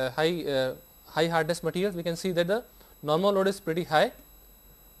high hardness materials we can see that the normal load is pretty high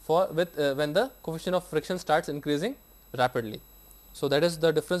when the coefficient of friction starts increasing rapidly. So, that is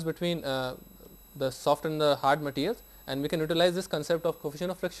the difference between the soft and the hard materials, and we can utilize this concept of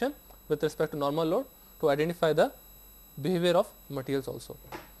coefficient of friction with respect to normal load to identify the behavior of materials also.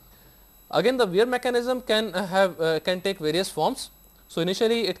 Again, the wear mechanism can take various forms. So,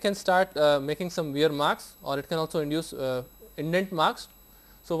 initially it can start making some wear marks, or it can also induce indent marks.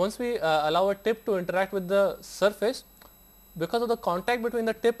 So, once we allow a tip to interact with the surface, because of the contact between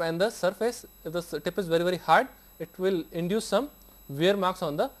the tip and the surface, if the tip is very hard, it will induce some wear marks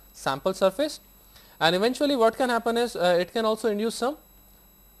on the sample surface, and eventually what can happen is it can also induce some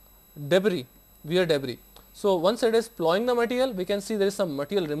debris, wear debris. So, once it is plowing the material, we can see there is some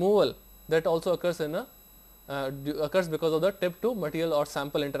material removal that also occurs in a occurs because of the tip to material or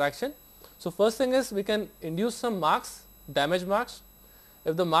sample interaction. So, first thing is we can induce some marks, damage marks.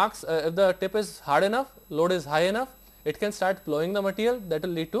 If the marks if the tip is hard enough, load is high enough, it can start plowing the material, that will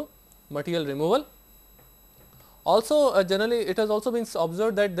lead to material removal. Also generally it has also been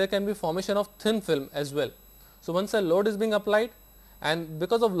observed that there can be formation of thin film as well. So, once a load is being applied, and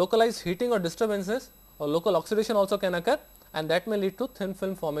because of localized heating or disturbances or local oxidation also can occur, and that may lead to thin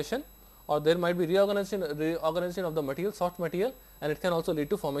film formation, or there might be reorganization of the material, soft material, and it can also lead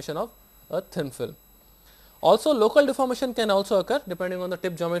to formation of a thin film. Also local deformation can also occur depending on the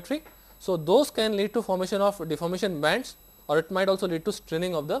tip geometry. So, those can lead to formation of deformation bands, or it might also lead to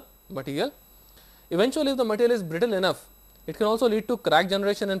straining of the material. Eventually, if the material is brittle enough, it can also lead to crack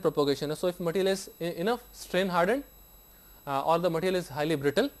generation and propagation. So, if material is enough strain hardened or the material is highly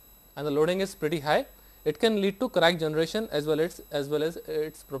brittle and the loading is pretty high, it can lead to crack generation as well as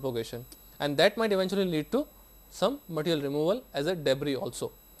its propagation, and that might eventually lead to some material removal as a debris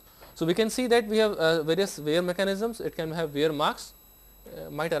also. So, we can see that we have various wear mechanisms. It can have wear marks,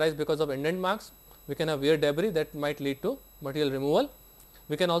 might arise because of indent marks. We can have wear debris that might lead to material removal.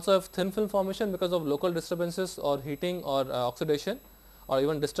 We can also have thin film formation because of local disturbances or heating or oxidation or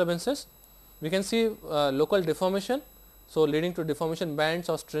even disturbances. We can see local deformation, so leading to deformation bands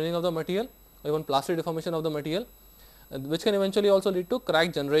or straining of the material, or even plastic deformation of the material, which can eventually also lead to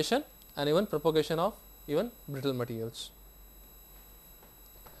crack generation and even propagation of even brittle materials.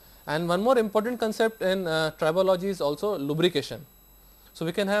 And one more important concept in tribology is also lubrication. So,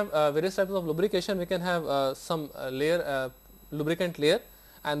 we can have various types of lubrication. We can have some lubricant layer,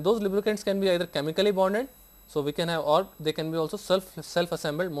 and those lubricants can be either chemically bonded. So, we can have, or they can be also self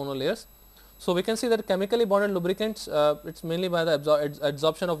assembled monolayers. So, we can see that chemically bonded lubricants, it is mainly by the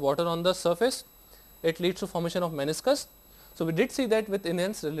adsorption of water on the surface. It leads to formation of meniscus. So, we did see that with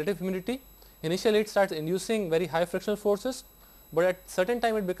enhanced relative humidity, initially it starts inducing very high frictional forces, but at certain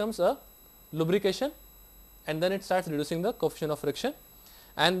time it becomes a lubrication, and then it starts reducing the coefficient of friction.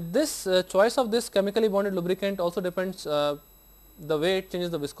 And this choice of this chemically bonded lubricant also depends the way it changes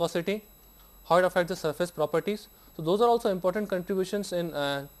the viscosity, how it affects the surface properties. So, those are also important contributions in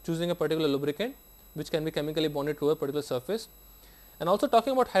choosing a particular lubricant, which can be chemically bonded to a particular surface. And also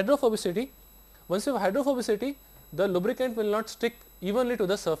talking about hydrophobicity, once you have hydrophobicity, the lubricant will not stick evenly to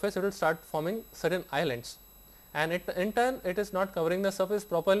the surface, it will start forming certain islands, and in turn it is not covering the surface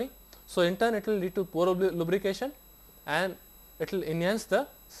properly. So, in turn it will lead to poor lubrication, and it will enhance the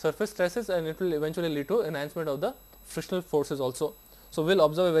surface stresses, and it will eventually lead to enhancement of the frictional forces also. So, we will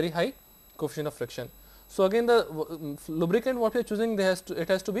observe a very high coefficient of friction. So, again the lubricant what we are choosing, it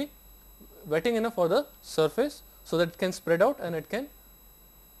has to be wetting enough for the surface, so that it can spread out and it can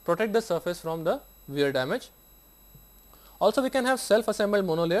protect the surface from the wear damage. Also, we can have self assembled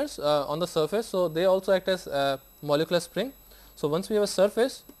monolayers on the surface. So, they also act as molecular spring. So, once we have a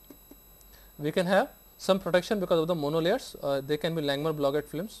surface, we can have some protection because of the monolayers. They can be Langmuir-Bloggett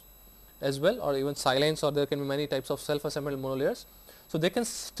films as well, or even silines, or there can be many types of self assembled monolayers. So, they can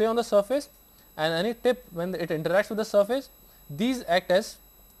stay on the surface, and any tip when it interacts with the surface, these act as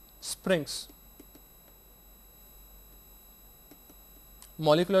springs,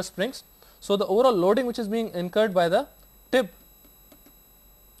 molecular springs. So, the overall loading which is being incurred by the tip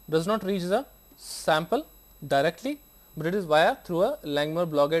does not reach the sample directly, but it is via through a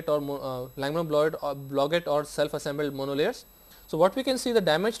Langmuir-Bloggett or self assembled monolayers. So, what we can see, the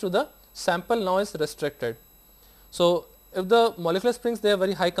damage to the sample now is restricted. So, if the molecular springs, they have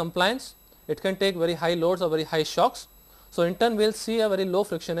very high compliance, it can take very high loads or very high shocks. So, in turn we will see a very low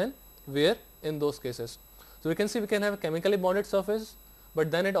friction and wear in those cases. So, we can see we can have a chemically bonded surface, but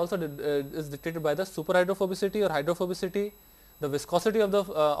then it also is dictated by the superhydrophobicity or hydrophobicity, the viscosity of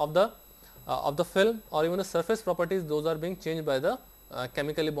the film, or even the surface properties. Those are being changed by the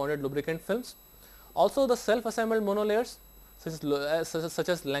chemically bonded lubricant films. Also, the self assembled monolayers such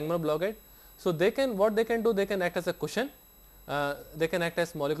as Langmuir-Bloggett. So, they can, what they can do, they can act as a cushion, they can act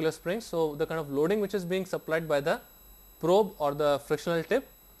as molecular springs. So, the kind of loading which is being supplied by the probe or the frictional tip,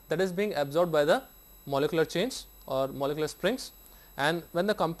 that is being absorbed by the molecular chains or molecular springs, and when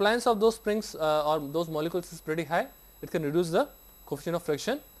the compliance of those springs or those molecules is pretty high, it can reduce the coefficient of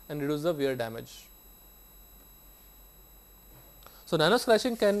friction and reduce the wear damage. So, nano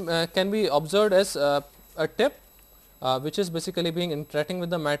scratching can be observed as a tip which is basically being interacting with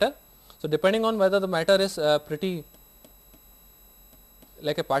the matter. So, depending on whether the matter is pretty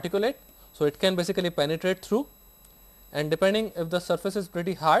like a particulate, so it can basically penetrate through, and depending if the surface is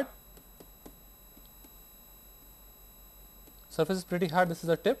pretty hard, this is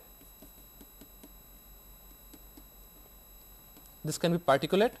a tip, this can be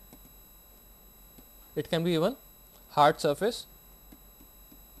particulate, it can be even hard surface.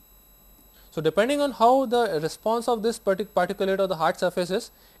 So, depending on how the response of this particulate or the hard surface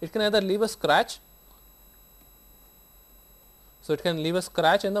is, it can either leave a scratch. So, it can leave a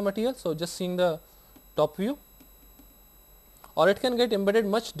scratch in the material. So, just seeing the top view, or it can get embedded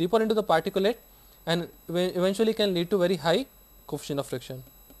much deeper into the particulate and eventually can lead to very high coefficient of friction.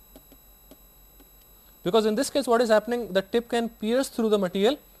 Because in this case what is happening, the tip can pierce through the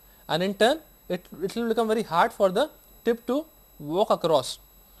material, and in turn it will become very hard for the tip to walk across.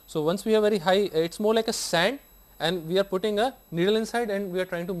 So, once we have very high, it is more like a sand, and we are putting a needle inside and we are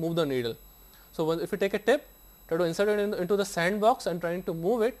trying to move the needle. So, if you take a tip, try to insert it into the sandbox and trying to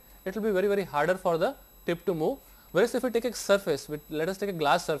move it, it will be very harder for the tip to move. Whereas, if you take a surface, let us take a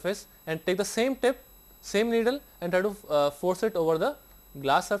glass surface and take the same tip, same needle, and try to force it over the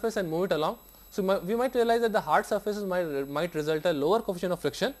glass surface and move it along. So, we might realize that the hard surfaces might result a lower coefficient of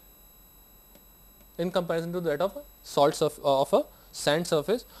friction in comparison to that of a of a sand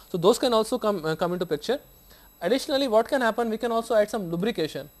surface. So, those can also come into picture. Additionally, what can happen, we can also add some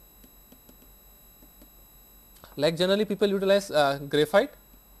lubrication, like generally people utilize graphite,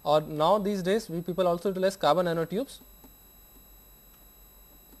 or now these days people also utilize carbon nanotubes,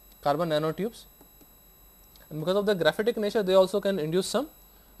 and because of the graphitic nature they also can induce some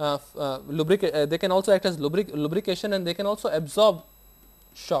they can also act as lubrication, and they can also absorb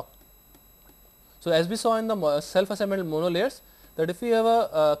shock. So, as we saw in the self-assembled monolayers, that if we have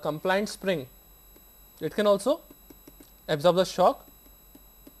a compliant spring, it can also absorb the shock,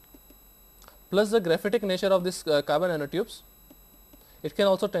 plus the graphitic nature of this carbon nanotubes, it can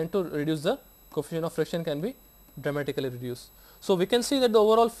also tend to reduce the coefficient of friction, can be dramatically reduced. So, we can see that the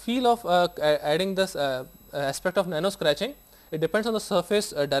overall feel of adding this aspect of nano scratching, it depends on the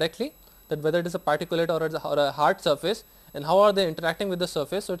surface directly, that whether it is a particulate or a hard surface, and how are they interacting with the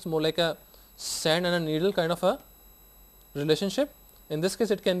surface. So, it is more like a sand and a needle kind of a relationship. In this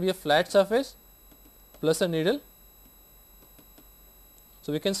case, it can be a flat surface plus a needle.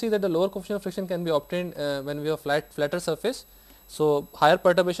 So, we can see that the lower coefficient of friction can be obtained when we have flatter surface. So, higher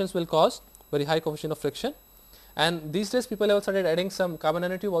perturbations will cause very high coefficient of friction, and these days people have started adding some carbon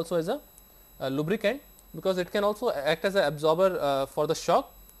nanotube also as a lubricant, because it can also act as an absorber for the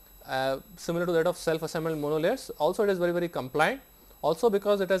shock, similar to that of self assembled monolayers. Also, it is very compliant. Also,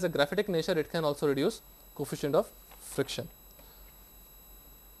 because it has a graphitic nature, it can also reduce coefficient of friction.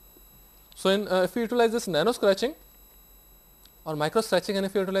 So, if we utilize this nano scratching or micro scratching, and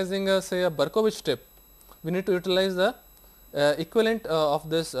if you are utilizing say a Berkovich tip, we need to utilize the equivalent of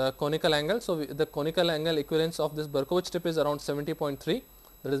this conical angle. So, the conical angle equivalence of this Berkovich tip is around 70.3,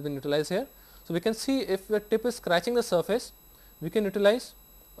 that has been utilized here. So, we can see if the tip is scratching the surface, we can utilize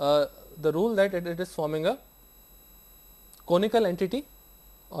the rule that it is forming a conical entity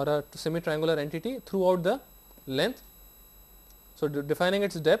or a semi triangular entity throughout the length. So, defining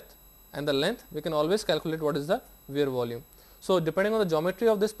its depth and the length, we can always calculate what is the wear volume. So, depending on the geometry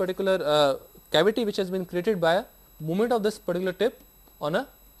of this particular cavity which has been created by a movement of this particular tip on a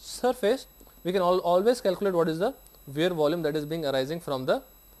surface, we can always calculate what is the wear volume that is being arising from the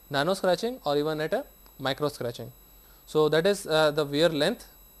nano scratching or even at a micro scratching. So, that is the wear length,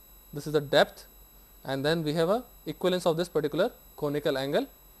 this is the depth, and then we have a equivalence of this particular conical angle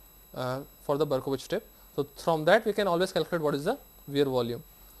for the Berkovich tip. So, from that we can always calculate what is the wear volume.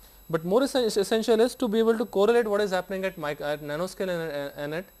 But more essential is to be able to correlate what is happening at nanoscale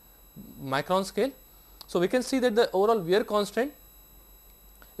and at micron scale. So, we can see that the overall wear constant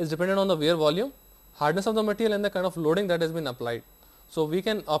is dependent on the wear volume, hardness of the material, and the kind of loading that has been applied. So, we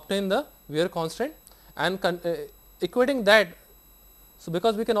can obtain the wear constant and equating that. So,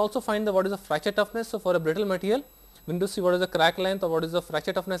 because we can also find what is the fracture toughness. So, for a brittle material, we need to see what is the crack length or what is the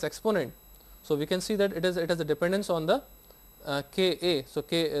fracture toughness exponent. So, we can see that it has a dependence on the Ka. So,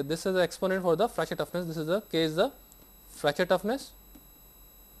 K this is the exponent for the fracture toughness, this is the K is the fracture toughness.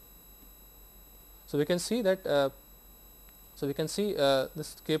 So, we can see that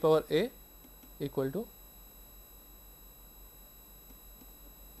this K power A equal to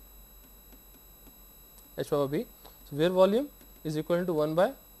H power B. So, wear volume is equal to 1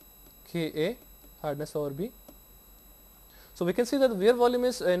 by Ka hardness over B. So, we can see that the wear volume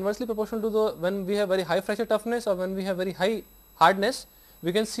is inversely proportional to the when we have very high fracture toughness or when we have very high hardness,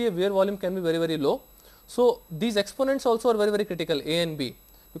 we can see a wear volume can be very low. So, these exponents also are very critical, A and B,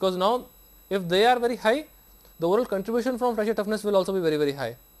 because now if they are very high, the overall contribution from fracture toughness will also be very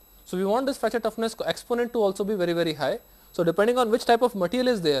high. So, we want this fracture toughness exponent to also be very high. So, depending on which type of material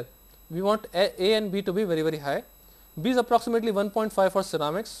is there, we want A and B to be very high. B is approximately 1.5 for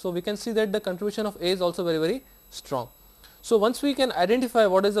ceramics. So, we can see that the contribution of A is also very strong. So, once we can identify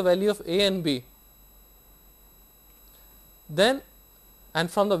what is the value of A and B, then and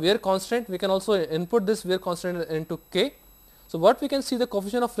from the wear constant we can also input this wear constant into K. So, what we can see, the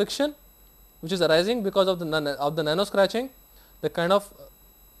coefficient of friction which is arising because of the nano scratching, the kind of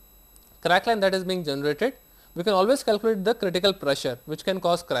crack line that is being generated, we can always calculate the critical pressure which can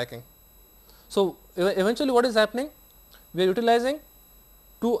cause cracking. So, eventually what is happening, we are utilizing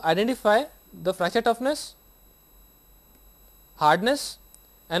to identify the fracture toughness, hardness,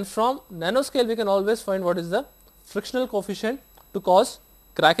 and from nanoscale we can always find what is the frictional coefficient to cause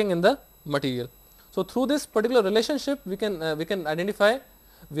cracking in the material. So, through this particular relationship we can identify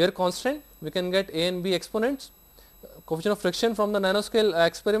wear constant, we can get A and B exponents, coefficient of friction from the nanoscale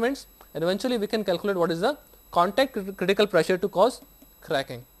experiments, and eventually we can calculate what is the contact critical pressure to cause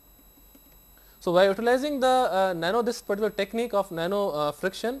cracking. So, by utilizing the this particular technique of nano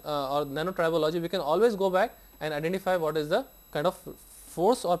friction or nanotribology, we can always go back and identify what is the kind of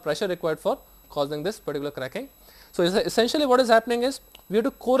force or pressure required for causing this particular cracking. So, essentially what is happening is we have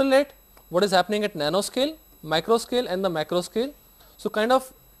to correlate what is happening at nanoscale, microscale and the macro scale. So, kind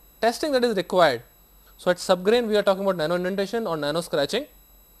of testing that is required. So, at subgrain we are talking about nano indentation or nano scratching,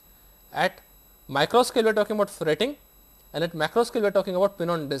 at micro scale we are talking about fretting, and at macro scale we are talking about pin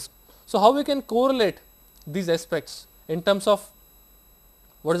on disc. So, how we can correlate these aspects in terms of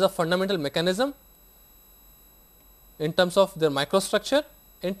what is the fundamental mechanism, in terms of their microstructure,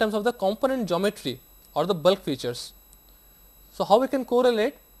 in terms of the component geometry or the bulk features. So, how we can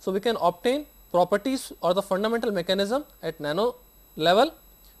correlate? So, we can obtain properties or the fundamental mechanism at nano level,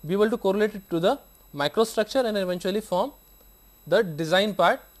 be able to correlate it to the microstructure and eventually form the design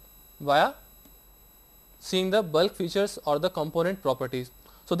part via seeing the bulk features or the component properties.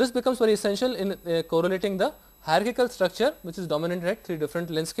 So, this becomes very essential in correlating the hierarchical structure which is dominant at 3 different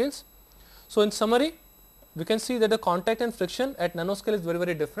length scales. So, in summary, we can see that the contact and friction at nanoscale is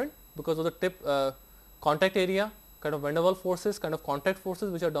very different because of the tip contact area, kind of van der Waals forces, kind of contact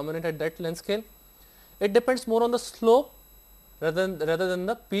forces which are dominant at that length scale. It depends more on the slope rather than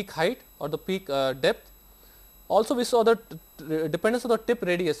the peak height or the peak depth. Also, we saw the dependence of the tip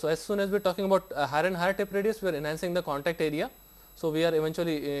radius. So, as soon as we are talking about higher and higher tip radius, we are enhancing the contact area. So, we are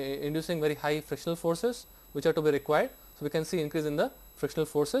eventually inducing very high frictional forces which are to be required. So, we can see increase in the frictional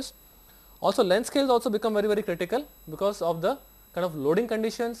forces. Also, length scales also become very critical because of the kind of loading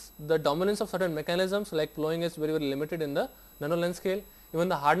conditions, the dominance of certain mechanisms like flowing is very limited in the nano length scale. Even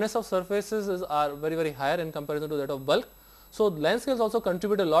the hardness of surfaces are very higher in comparison to that of bulk. So, length scales also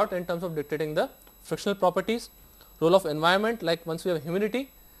contribute a lot in terms of dictating the frictional properties. Role of environment, like once we have humidity,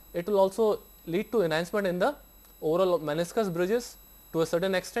 it will also lead to enhancement in the overall meniscus bridges to a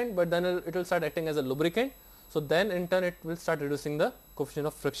certain extent, but then it will start acting as a lubricant. So, then in turn it will start reducing the coefficient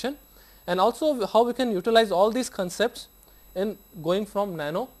of friction, and also how we can utilize all these concepts in going from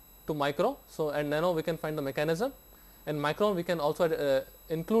nano to micro. So, and nano we can find the mechanism, and micro we can also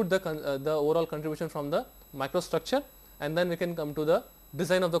include the overall contribution from the microstructure, and then we can come to the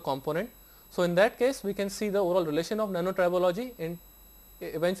design of the component. So, in that case we can see the overall relation of nanotribology in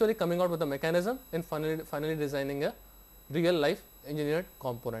eventually coming out with the mechanism and finally designing a real life engineered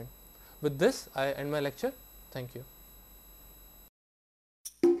component. With this I end my lecture. Thank you.